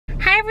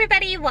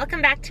everybody,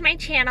 welcome back to my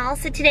channel.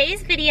 So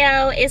today's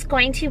video is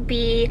going to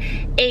be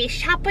a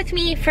shop with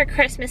me for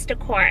Christmas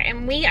decor,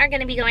 and we are going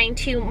to be going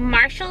to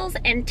Marshall's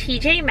and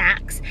TJ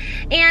Maxx.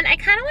 And I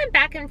kind of went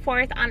back and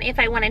forth on if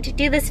I wanted to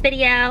do this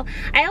video.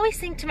 I always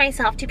think to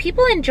myself, do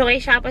people enjoy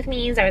shop with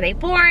me's? Are they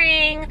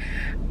boring?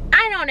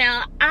 I don't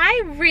know.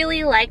 I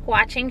really like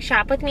watching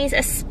shop with me's,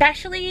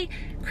 especially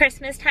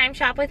Christmas time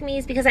shop with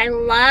me's, because I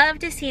love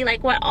to see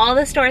like what all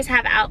the stores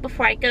have out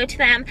before I go to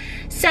them.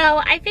 So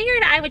I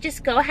figured I would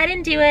just go ahead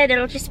and do it.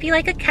 It'll just be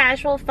like a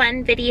casual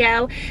fun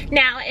video.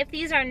 Now if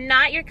these are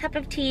not your cup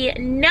of tea,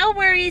 no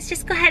worries,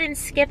 just go ahead and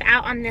skip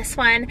out on this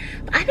one.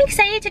 But I'm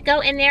excited to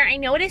go in there. I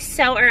know it is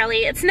so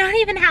early, it's not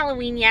even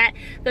Halloween yet,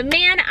 but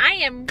man, I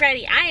am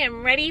ready. I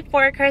am ready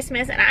for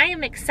Christmas, and I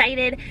am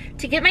excited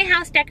to get my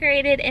house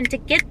decorated and to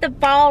get the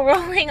ball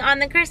rolling on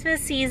the Christmas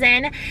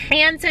season.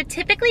 And so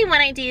typically when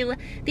I do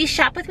these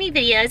shop with me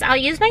videos, I'll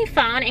use my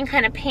phone and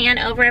kind of pan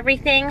over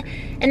everything,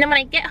 and then when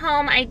I get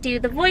home I do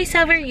the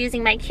voiceover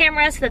using my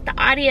camera so that the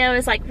audio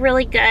is like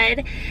really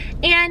good.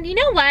 And you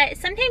know what,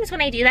 sometimes when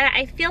I do that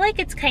I feel like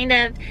it's kind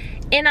of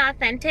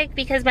inauthentic,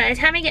 because by the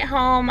time I get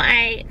home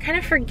I kind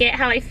of forget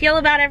how I feel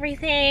about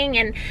everything,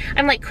 and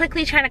I'm like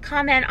quickly trying to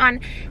comment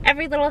on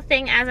every little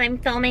thing as I'm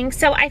filming.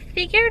 So I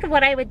figured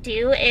what I would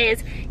do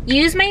is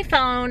use my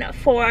phone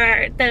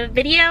for the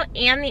video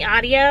and the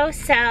audio.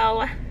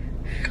 So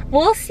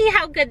we'll see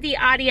how good the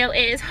audio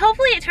is.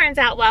 Hopefully it turns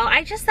out well.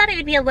 I just thought it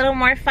would be a little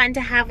more fun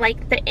to have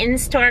like the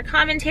in-store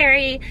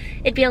commentary.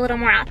 It'd be a little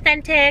more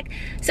authentic.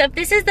 So if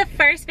this is the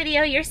first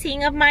video you're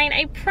seeing of mine,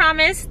 I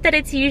promise that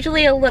it's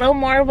usually a little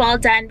more well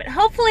done, but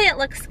hopefully it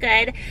looks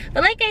good.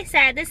 But like I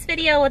said, this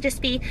video will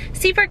just be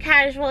super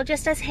casual,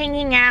 just us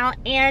hanging out.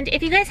 And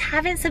if you guys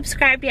haven't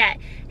subscribed yet,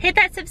 hit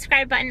that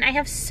subscribe button. I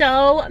have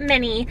so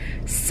many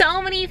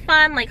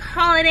fun like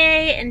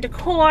holiday and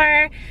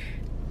decor.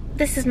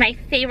 This is my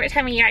favorite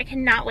time of year. I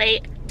cannot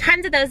wait.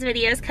 Tons of those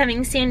videos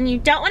coming soon. You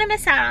don't want to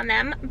miss out on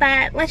them,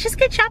 but let's just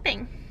get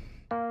shopping.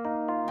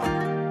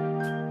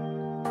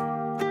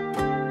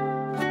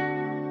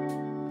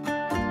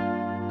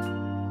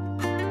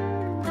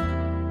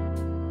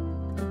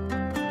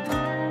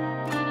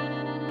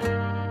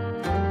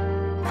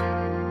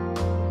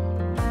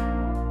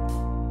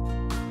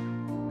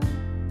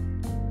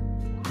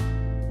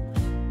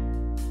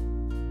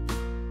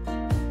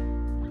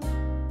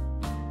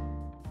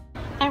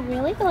 I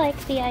really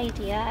like the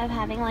idea of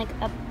having like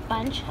a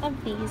bunch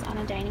of these on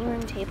a dining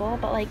room table,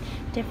 but like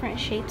different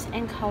shapes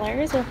and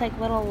colors with like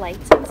little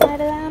lights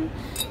inside of them.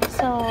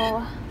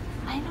 So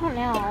I don't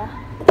know,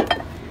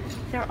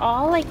 they're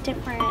all like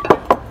different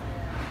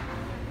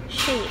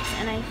shapes,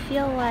 and I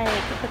feel like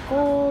the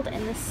gold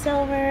and the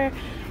silver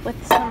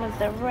with some of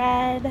the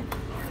red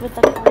would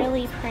look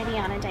really pretty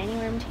on a dining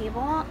room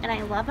table, and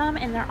I love them,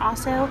 and they're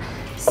also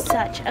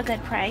such a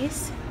good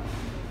price.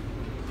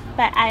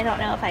 But I don't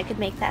know if I could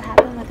make that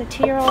happen with a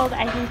 2-year-old.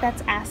 I think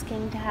that's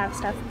asking to have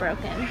stuff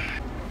broken.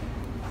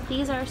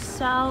 These are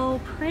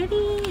so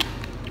pretty.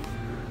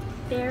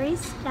 Very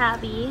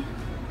stabby.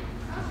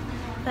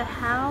 But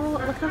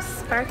look how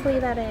sparkly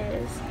that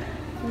is.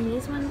 And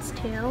these ones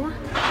too.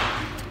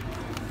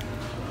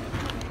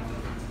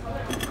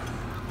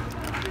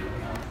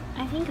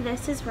 I think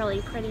this is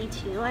really pretty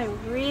too. I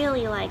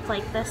really like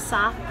the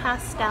soft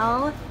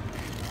pastel.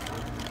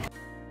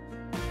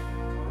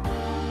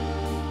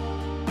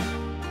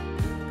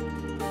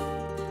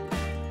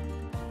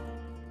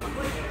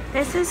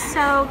 This is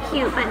so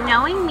cute, but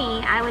knowing me,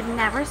 I would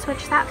never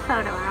switch that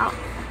photo out,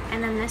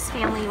 and then this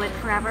family would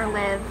forever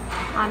live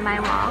on my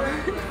wall.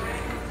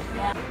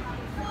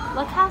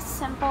 Look how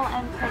simple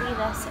and pretty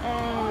this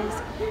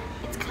is.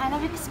 It's kind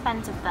of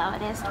expensive though.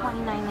 It is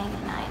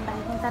 $29.99, but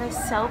I think that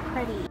is so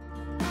pretty.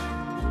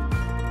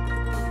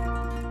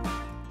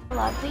 I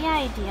love the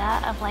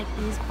idea of like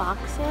these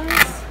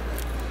boxes,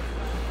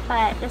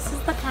 but this is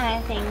the kind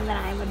of thing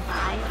that I would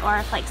buy, or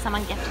if like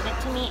someone gifted it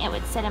to me, it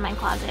would sit in my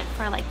closet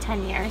for like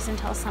 10 years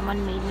until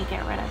someone made me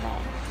get rid of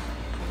it.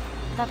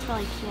 That's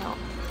really cute.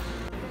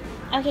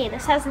 Okay,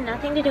 this has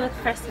nothing to do with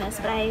Christmas,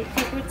 but I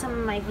figured some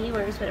of my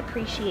viewers would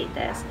appreciate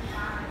this.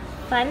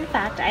 Fun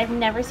fact, I've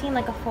never seen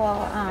like a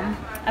full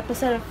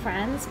episode of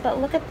Friends, but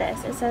look at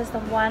this. It says the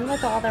one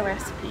with all the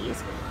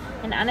recipes,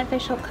 an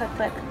unofficial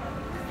cookbook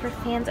for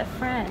fans of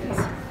Friends.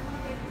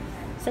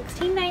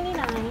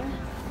 $16.99.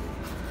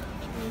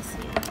 Let me see.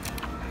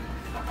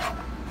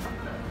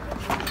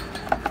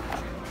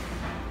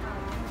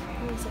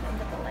 Let me see if I can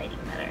get the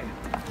lighting better.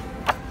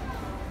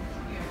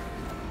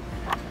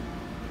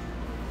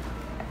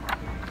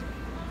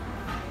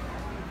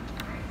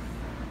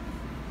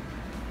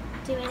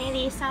 Do any of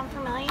these sound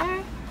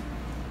familiar?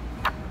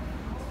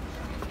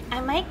 I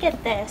might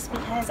get this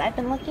because I've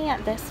been looking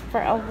at this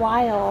for a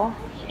while,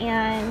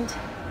 and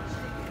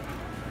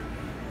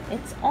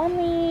it's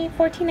only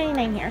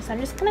 $14.99 here, so I'm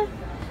just gonna,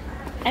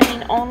 I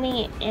mean,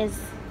 only is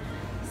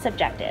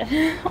subjective.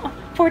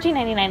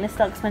 $14.99 is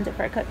still expensive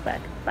for a cookbook,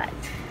 but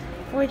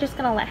we're just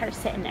gonna let her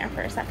sit in there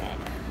for a second.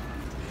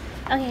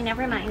 Okay,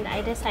 never mind.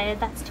 I decided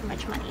that's too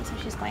much money, so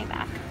she's going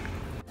back.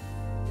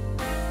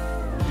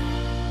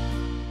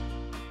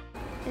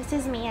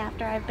 This is me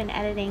after I've been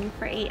editing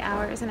for 8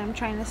 hours and I'm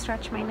trying to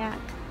stretch my neck.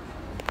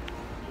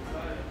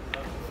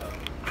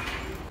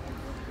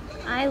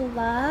 I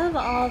love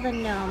all the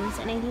gnomes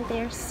and I think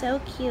they're so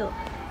cute.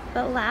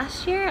 But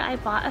last year I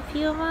bought a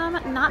few of them,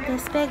 not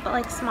this big, but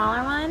like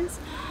smaller ones.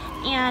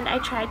 And I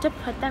tried to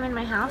put them in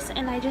my house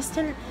and I just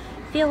didn't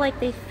feel like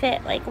they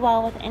fit like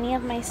well with any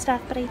of my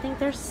stuff, but I think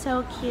they're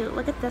so cute.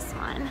 Look at this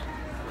one.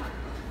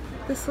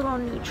 This little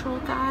neutral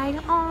guy.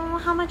 Oh,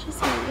 how much is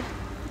he?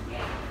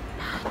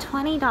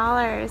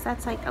 $20.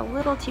 That's like a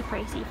little too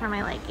pricey for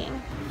my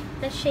liking.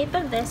 The shape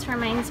of this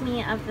reminds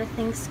me of the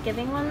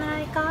Thanksgiving one that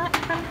I got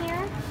from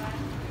here.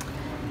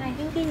 And I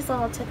think these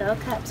little to-go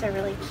cups are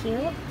really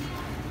cute.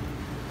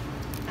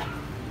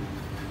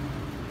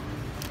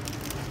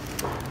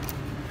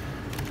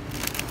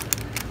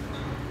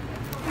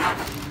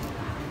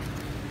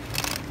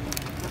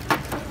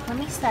 Let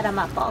me set them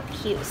up all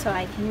cute so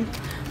I can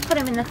put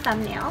them in the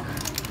thumbnail.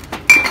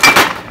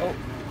 Oh,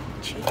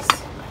 jeez.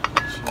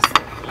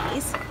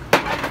 Jeez,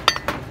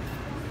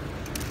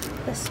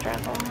 the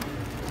struggle.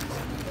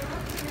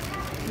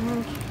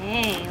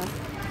 Okay.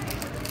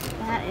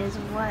 That is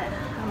what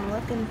I'm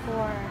looking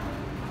for.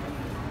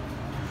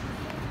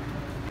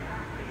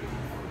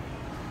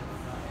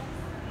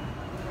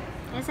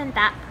 Isn't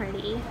that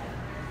pretty?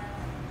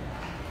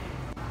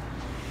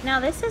 Now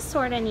this is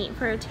sort of neat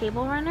for a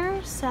table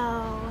runner,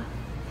 so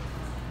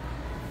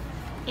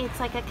it's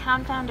like a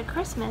countdown to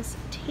Christmas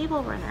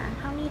table runner.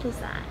 How neat is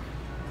that?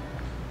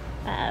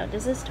 Uh-oh,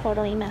 does this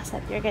totally mess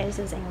up your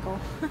guys' angle?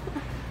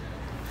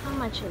 How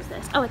much is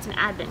this? Oh, it's an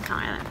advent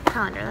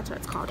calendar, that's what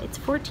it's called. It's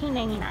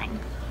 $14.99.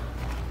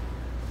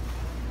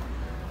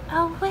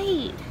 Oh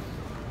wait,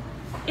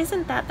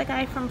 isn't that the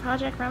guy from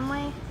Project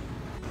Runway?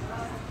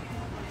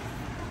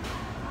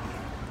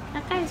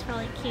 That guy's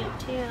really cute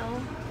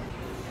too.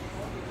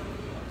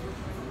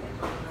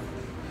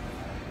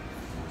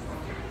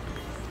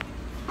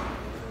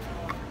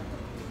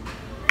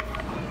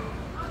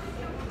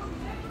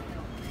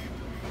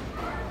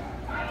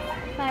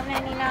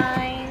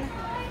 $5.99.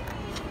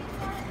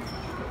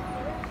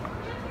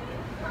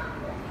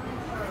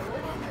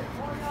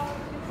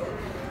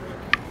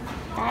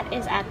 That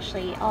is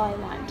actually all I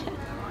want.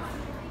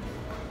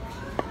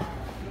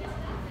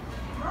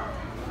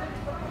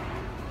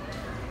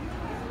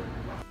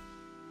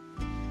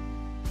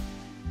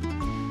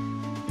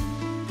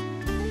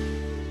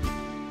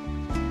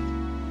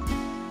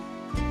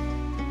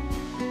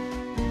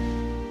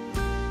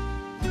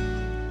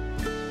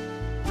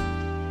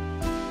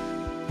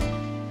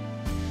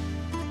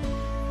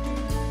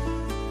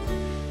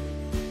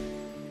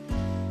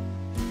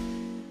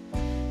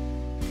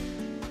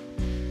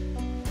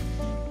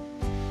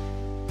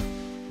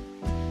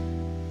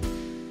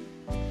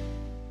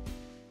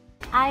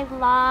 I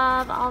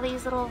love all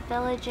these little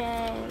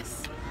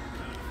villages.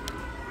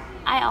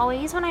 I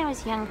always, when I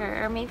was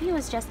younger, or maybe it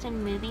was just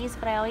in movies,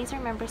 but I always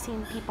remember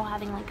seeing people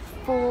having like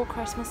full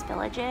Christmas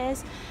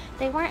villages.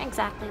 They weren't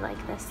exactly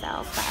like this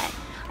though, but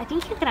I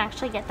think you can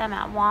actually get them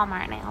at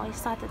Walmart, and I always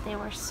thought that they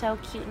were so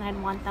cute and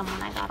I'd want them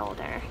when I got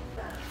older.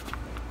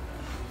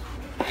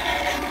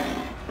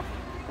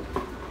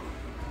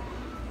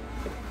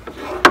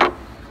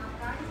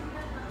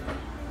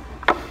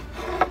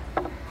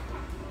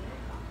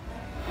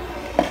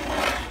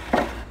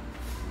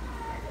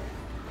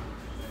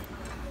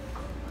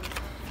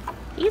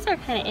 These are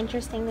kind of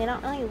interesting. They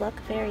don't really look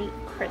very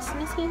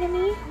Christmassy to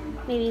me.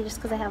 Maybe just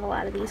because I have a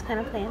lot of these kind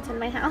of plants in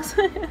my house.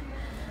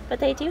 But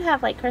they do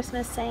have like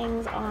Christmas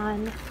sayings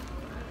on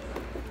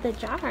the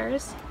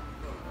jars.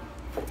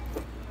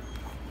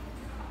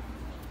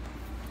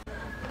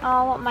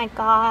 Oh my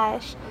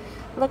gosh.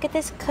 Look at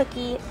this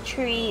cookie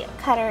tree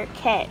cutter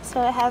kit.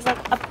 So it has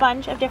like a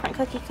bunch of different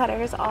cookie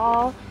cutters,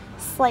 all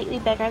slightly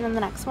bigger than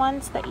the next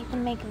one, so that you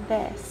can make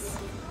this.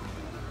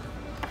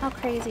 How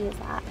crazy is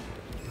that?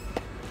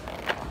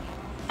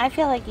 I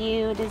feel like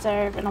you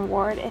deserve an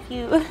award if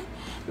you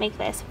make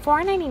this.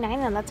 $4.99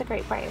 then, that's a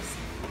great price.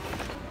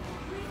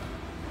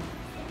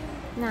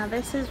 Now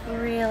this is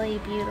really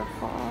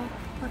beautiful.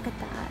 Look at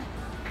that.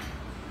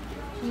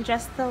 And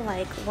just the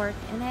like work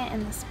in it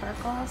and the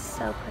sparkles,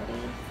 so pretty.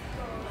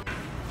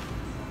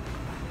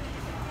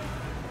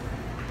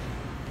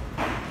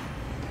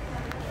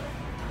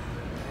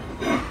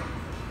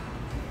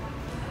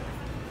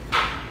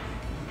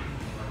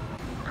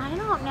 I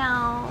don't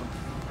know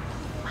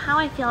how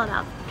I feel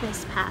about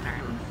this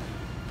pattern.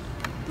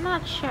 I'm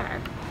not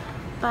sure,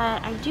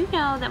 but I do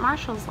know that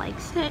Marshall's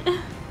likes it.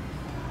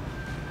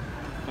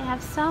 They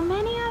have so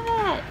many of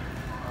it.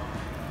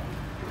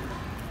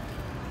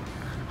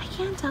 I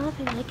can't tell if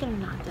I like it or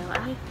not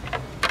though.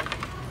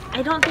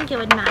 I don't think it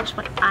would match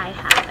what I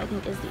have, I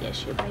think is the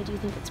issue, but I do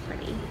think it's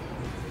pretty.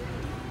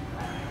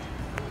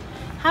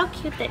 How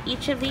cute that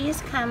each of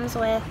these comes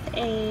with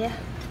a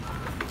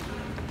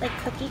like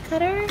cookie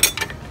cutter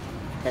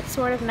that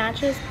sort of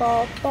matches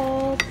bulb,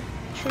 bulb,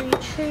 tree,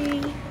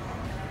 tree,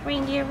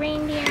 reindeer,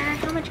 reindeer.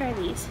 How much are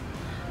these?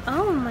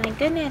 Oh my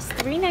goodness,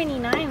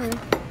 $3.99.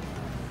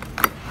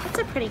 That's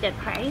a pretty good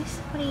price.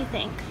 What do you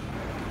think?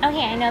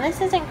 Okay, I know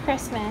this isn't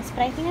Christmas, but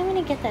I think I'm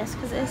gonna get this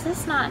because is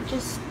this not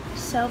just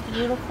so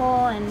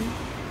beautiful and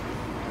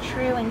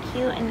true and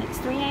cute? And it's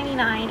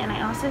 $3.99, and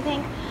I also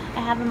think I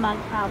have a mug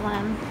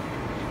problem.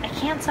 I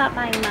can't stop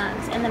buying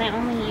mugs, and then I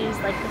only use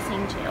like the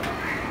same two.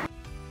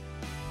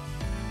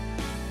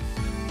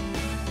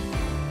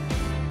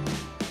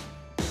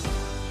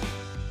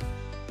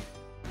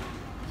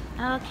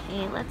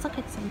 Okay, let's look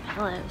at some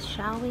pillows,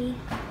 shall we?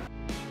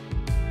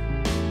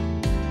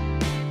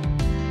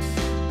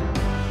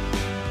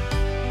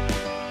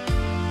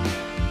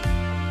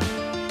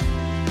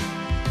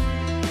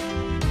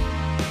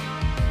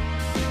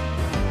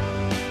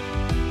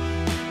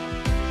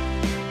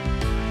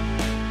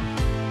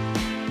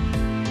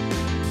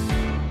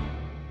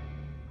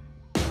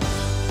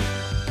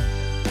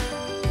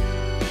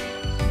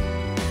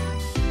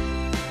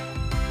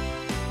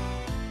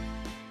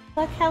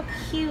 Look how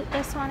cute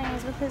this one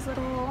is with his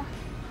little,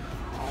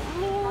 oh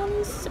man,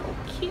 he's so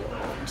cute.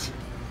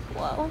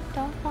 Whoa,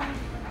 don't fall.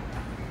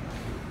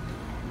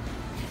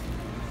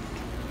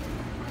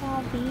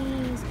 All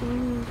these,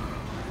 ooh.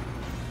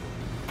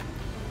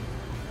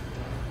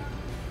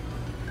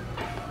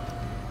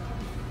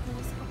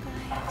 These little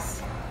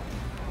guys.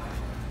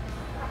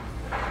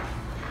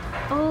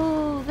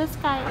 Oh, this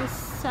guy is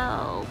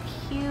so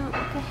cute, look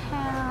at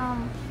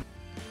him.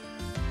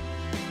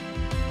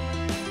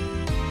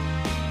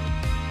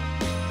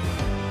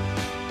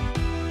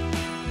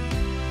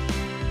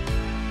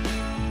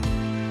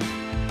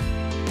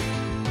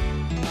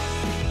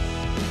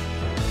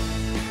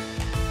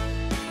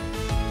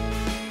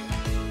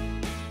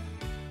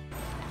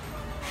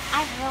 I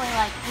really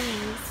like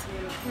these.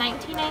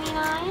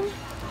 $19.99.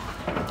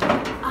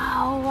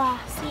 Oh,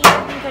 see, I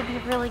think it'd be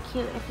really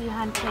cute if you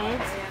had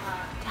kids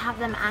to have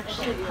them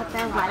actually put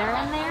their letter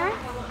in there.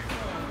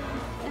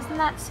 Isn't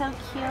that so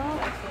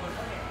cute?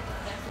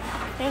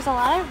 There's a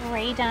lot of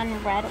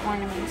Ray-Dun red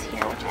ornaments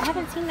here, which I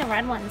haven't seen the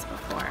red ones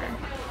before.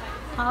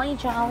 Holly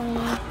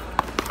Jolly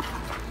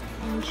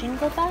and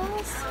Jingle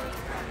Bells.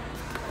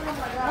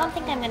 I don't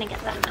think I'm gonna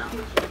get them though.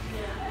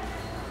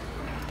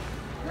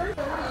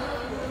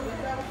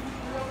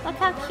 Look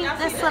how cute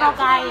this little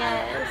guy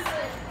is.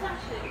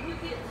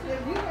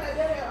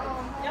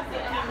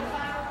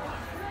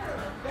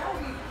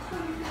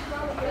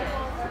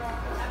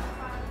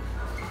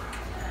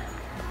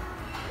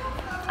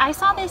 I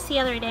saw this the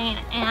other day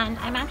and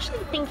I'm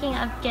actually thinking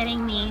of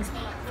getting these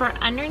for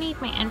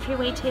underneath my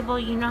entryway table.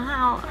 You know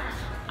how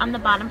on the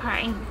bottom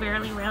part I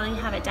rarely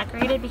have it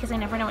decorated because I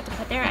never know what to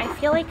put there. I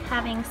feel like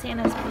having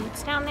Santa's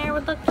boots down there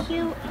would look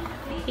cute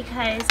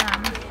because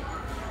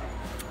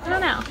I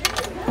don't know.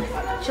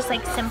 It's just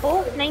like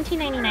simple.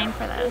 $19.99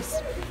 for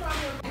those.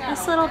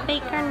 This little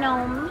baker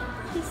gnome.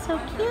 He's so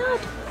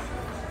cute.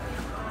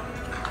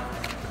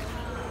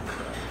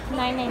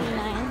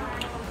 $9.99.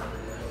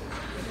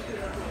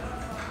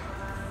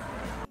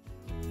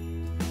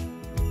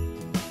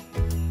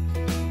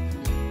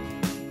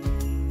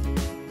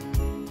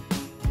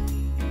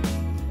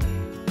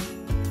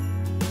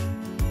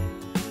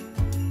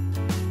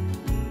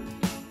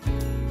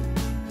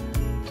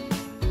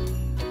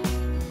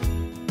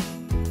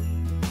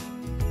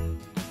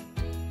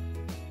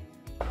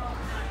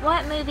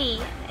 What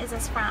movie is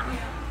this from?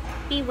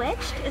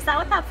 Bewitched? Is that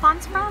what that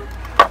font's from?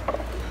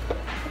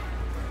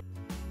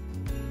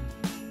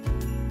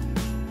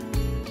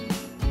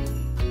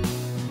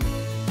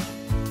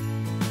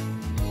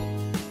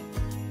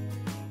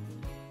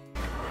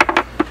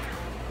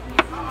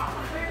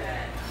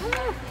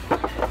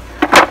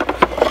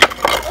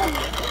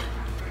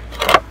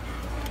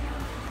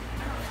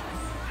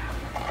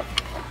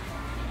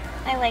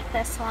 I like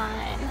this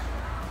one.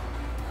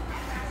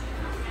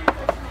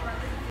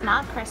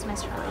 Not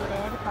Christmas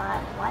related,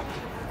 but what?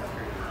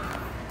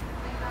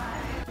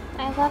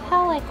 I love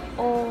how like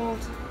old,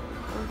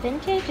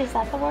 vintage, is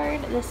that the word?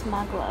 This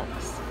mug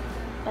looks.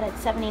 But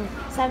it's $7.99,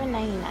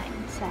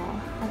 so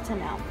that's a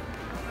no.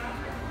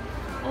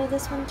 Oh,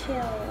 this one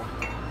too.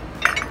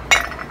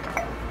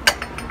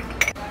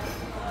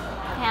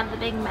 I have the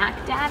Big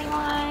Mac Daddy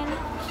one.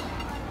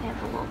 I have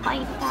the little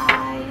bite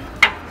guy.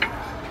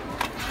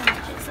 How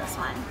much is this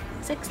one?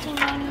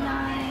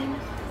 $16.99.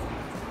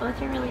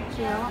 Both are really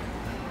cute.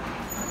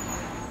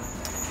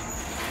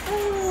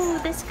 Ooh,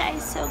 this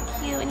guy's so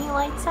cute and he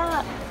lights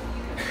up.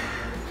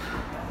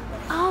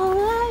 Oh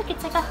look,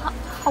 it's like a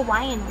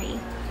Hawaiian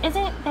wreath.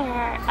 Isn't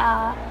there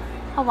a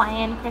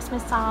Hawaiian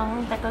Christmas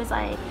song that goes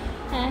like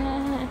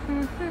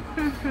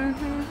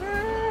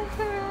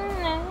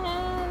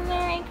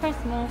Merry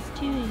Christmas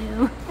to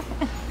you?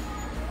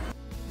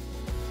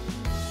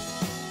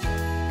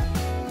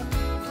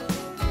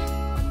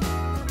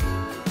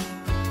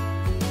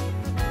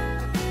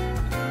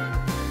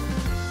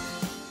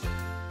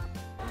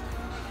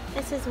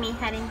 This is me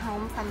heading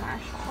home from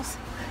Marshall's.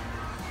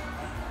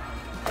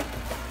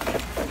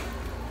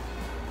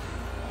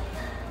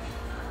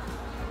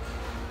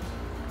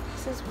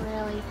 This is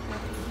really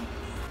pretty.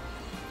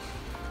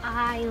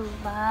 I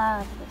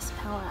love this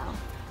pillow.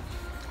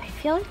 I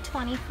feel like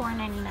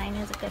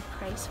 $24.99 is a good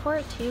price for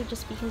it too,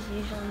 just because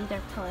usually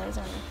their pillows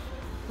are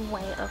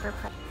way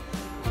overpriced.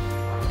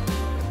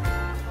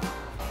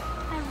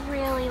 I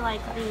really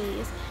like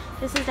these.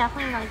 This is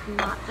definitely like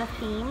not the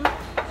theme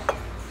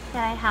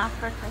that I have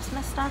for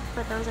Christmas stuff,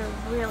 but those are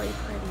really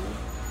pretty.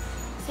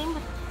 Same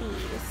with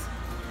these.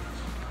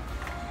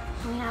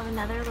 We have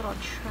another little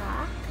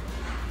truck.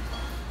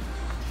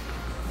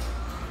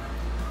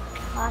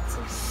 Lots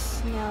of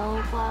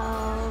snow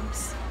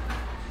globes.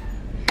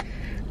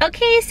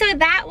 Okay, so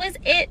that was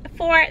it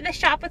for the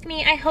shop with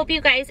me. I hope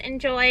you guys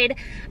enjoyed.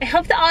 I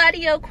hope the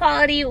audio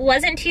quality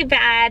wasn't too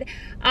bad.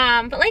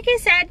 But like I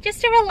said,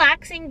 just a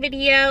relaxing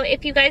video.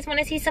 If you guys want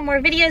to see some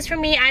more videos from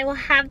me, I will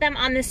have them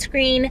on the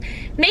screen.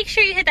 Make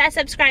sure you hit that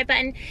subscribe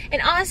button.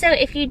 And also,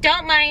 if you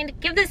don't mind,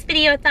 give this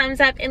video a thumbs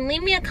up and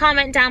leave me a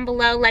comment down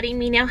below letting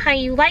me know how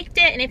you liked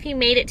it and if you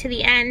made it to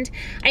the end.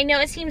 I know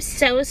it seems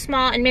so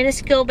small and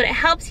minuscule, but it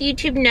helps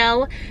YouTube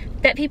know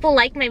that people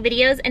like my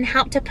videos and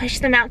help to push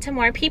them out to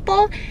more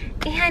people.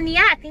 And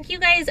yeah, thank you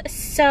guys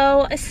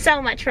so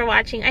much for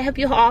watching. I hope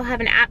you all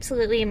have an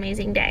absolutely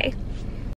amazing day.